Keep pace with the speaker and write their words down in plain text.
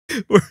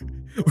We're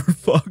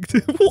fucked.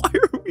 Why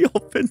are we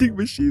all vending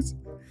machines?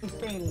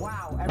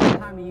 Wow, every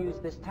time you use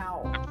this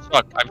towel.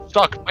 I'm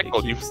stuck.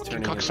 Michael, you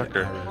fucking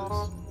cocksucker.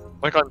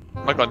 Michael,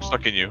 I'm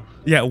stuck in you.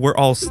 Yeah, we're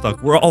all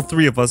stuck. We're all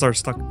three of us are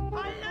stuck.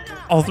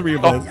 All three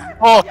of us.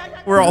 Oh!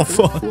 We're all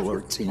fucked.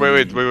 Wait. What's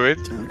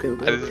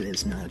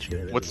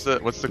the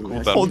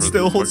cooldown? Hold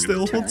still.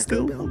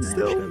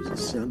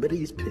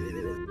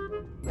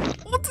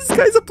 Oh, this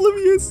guy's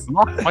oblivious.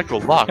 Lock,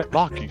 Michael, lock,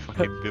 you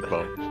fucking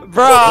bimbo.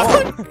 Bro!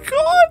 Oh my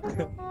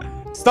god!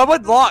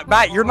 Someone locked.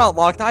 Matt, you're not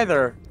locked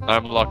either.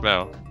 I'm locked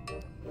now.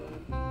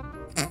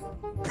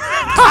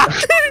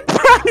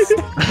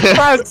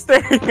 Bro's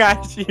staring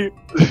at you.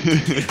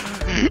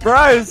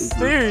 Bro's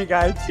staring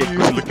at you.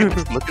 Look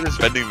at this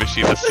vending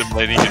machine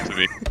assimilating into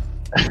me.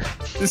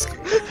 This...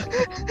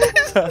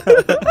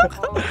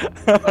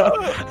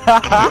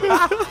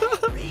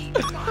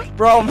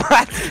 Bro,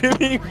 Matt's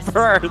giving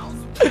birth.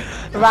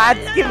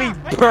 Matt's giving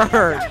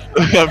birth.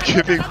 I'm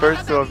giving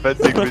birth to a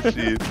vending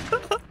machine.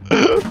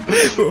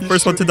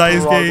 First one to die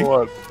is gay.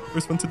 One.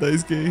 First one to die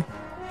is gay.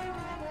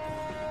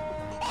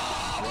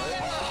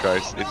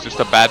 Guys, it's just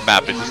a bad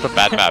map. It's just a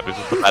bad map.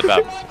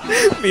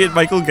 Me and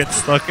Michael get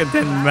stuck, and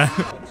then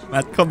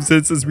Matt comes in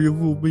and says we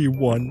will be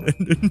one,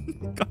 and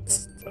then got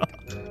stuck.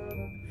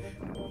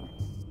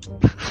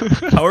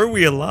 How are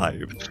we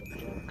alive?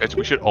 Guys,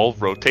 we should all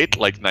rotate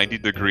like 90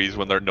 degrees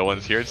when no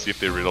one's here and see if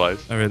they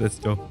realize. Alright, let's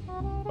go.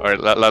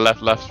 Alright, left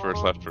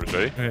first,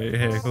 ready?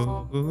 Hey,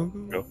 go.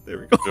 There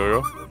we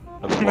go. Go.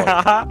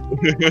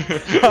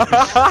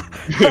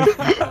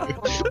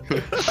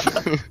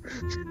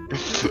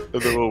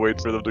 And then we'll wait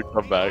for them to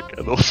come back,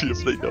 and we'll see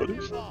if they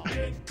notice.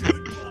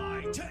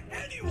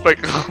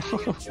 Like,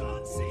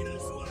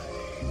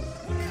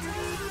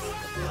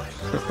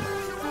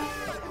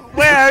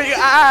 where are you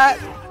at?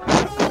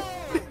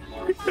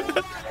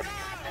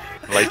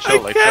 light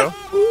show.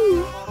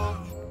 Move.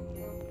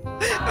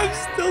 I'm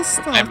still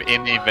stuck. I'm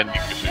in a vending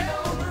machine.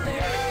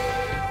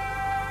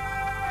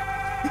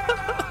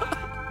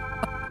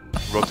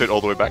 Rotate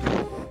all the way back.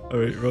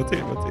 Alright,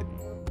 rotate.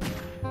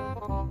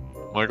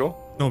 Michael?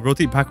 No,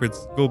 rotate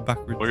backwards. Go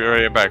backwards. Okay,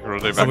 alright, back.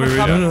 Rotate back. Wait,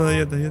 no, not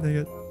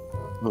yet.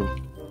 Move.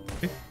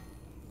 Okay.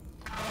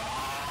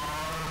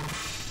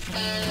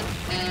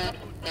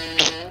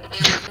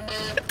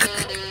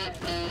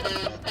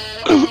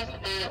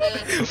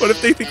 What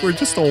if they think we're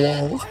just a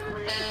wall?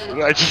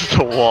 We're just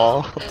a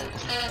wall.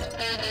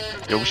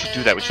 Yo, we should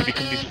do that. We should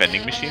become these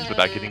vending machines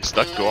without getting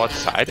stuck, go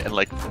outside, and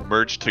like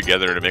merge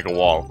together to make a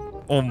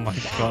wall. Oh my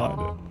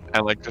god.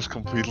 And like just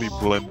completely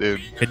blend in.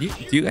 Do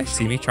you guys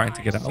see me trying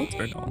to get out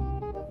or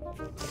no?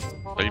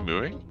 Are you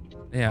moving?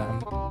 Yeah,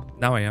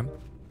 now I am.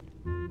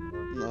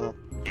 No.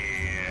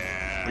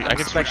 I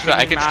can switch that.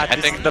 I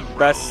think the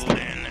best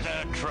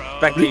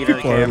spectator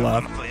People are game.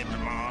 left.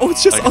 Oh,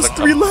 it's just us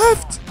three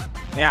left.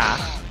 Yeah.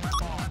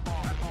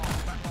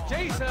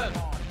 Jason!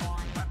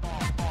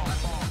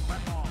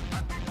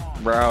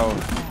 Bro.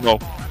 no.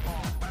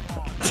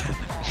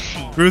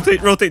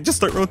 Rotate. Just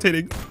start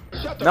rotating.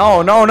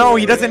 No,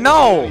 he doesn't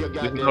know.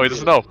 No, he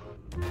doesn't know.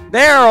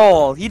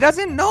 Daryl, he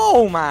doesn't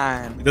know,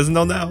 man. He doesn't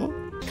know now.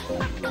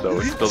 No,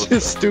 he still doesn't.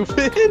 Just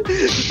stupid.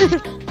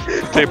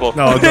 Table.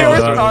 No, They were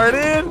no.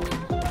 started.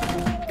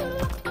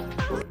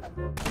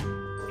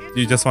 Do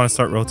you just want to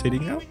start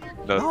rotating now?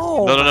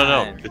 No.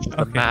 It's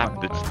the Okay, map.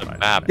 fine, It's the fine.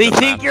 map. They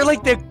think you're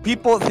like the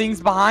things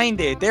behind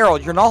it.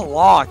 Daryl, you're not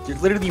locked. You're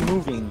literally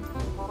moving.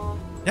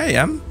 Yeah, I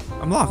am.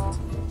 I'm locked.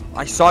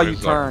 I saw you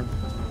Where's turn.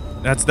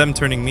 That's them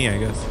turning me, I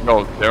guess.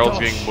 No, Daryl's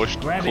getting mushed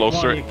Grab it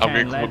closer. while you I'm can,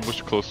 getting lads.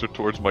 mushed closer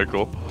towards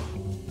Michael.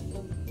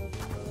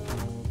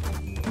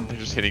 They're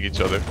just hitting each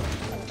other.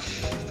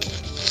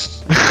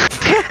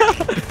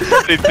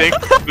 they think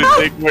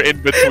we're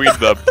in between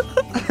them.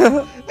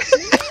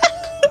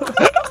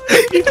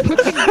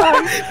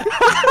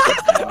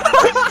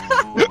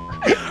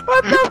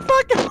 What the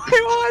fuck am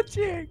I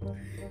watching?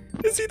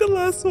 Is he the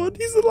last one?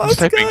 He's the last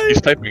guy.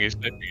 He's typing.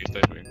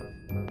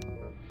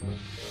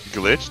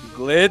 Glitched?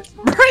 Glitch?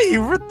 Bro,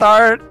 you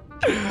retard.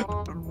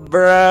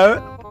 Bro.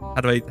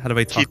 How do I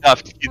He talk?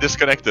 left. He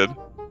disconnected.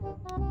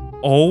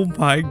 Oh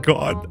my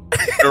god.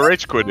 You're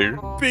rage quitting.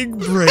 Big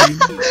brain.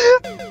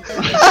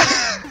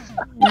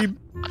 We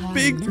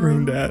big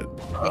brain that.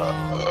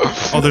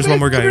 Oh, there's one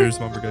more guy.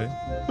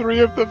 3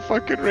 of them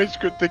fucking rage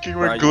quit thinking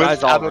we're Bro, you guys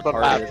glitched all out of the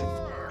map.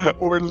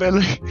 We're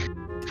literally...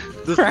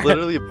 There's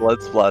literally blood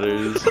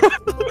splatters.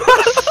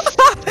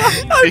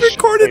 I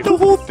recorded the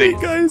whole thing,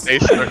 guys. They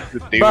Bro,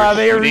 were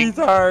they were shooting,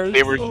 retards.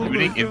 they were Oh my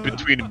shooting in God.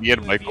 between me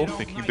and Michael,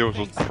 thinking there was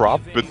a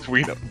prop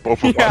between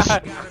both of us.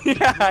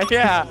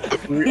 Yeah.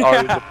 We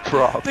are the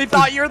prop. They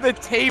thought you were the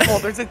table.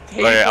 There's a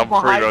table Okay, I'm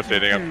free behind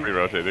rotating. you. I'm free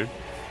rotating.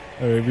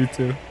 Alright, me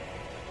too.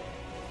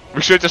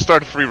 We should just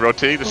start free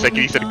rotating the second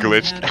he said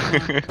glitched.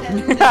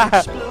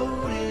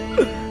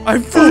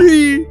 I'm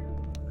free.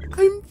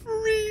 I'm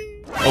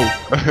free. Oh,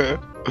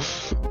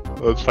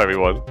 Let's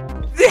 5v1.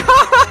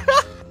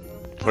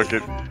 Fuck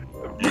it.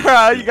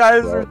 Bro, you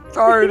guys are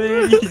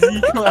retarded.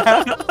 Easy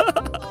clap.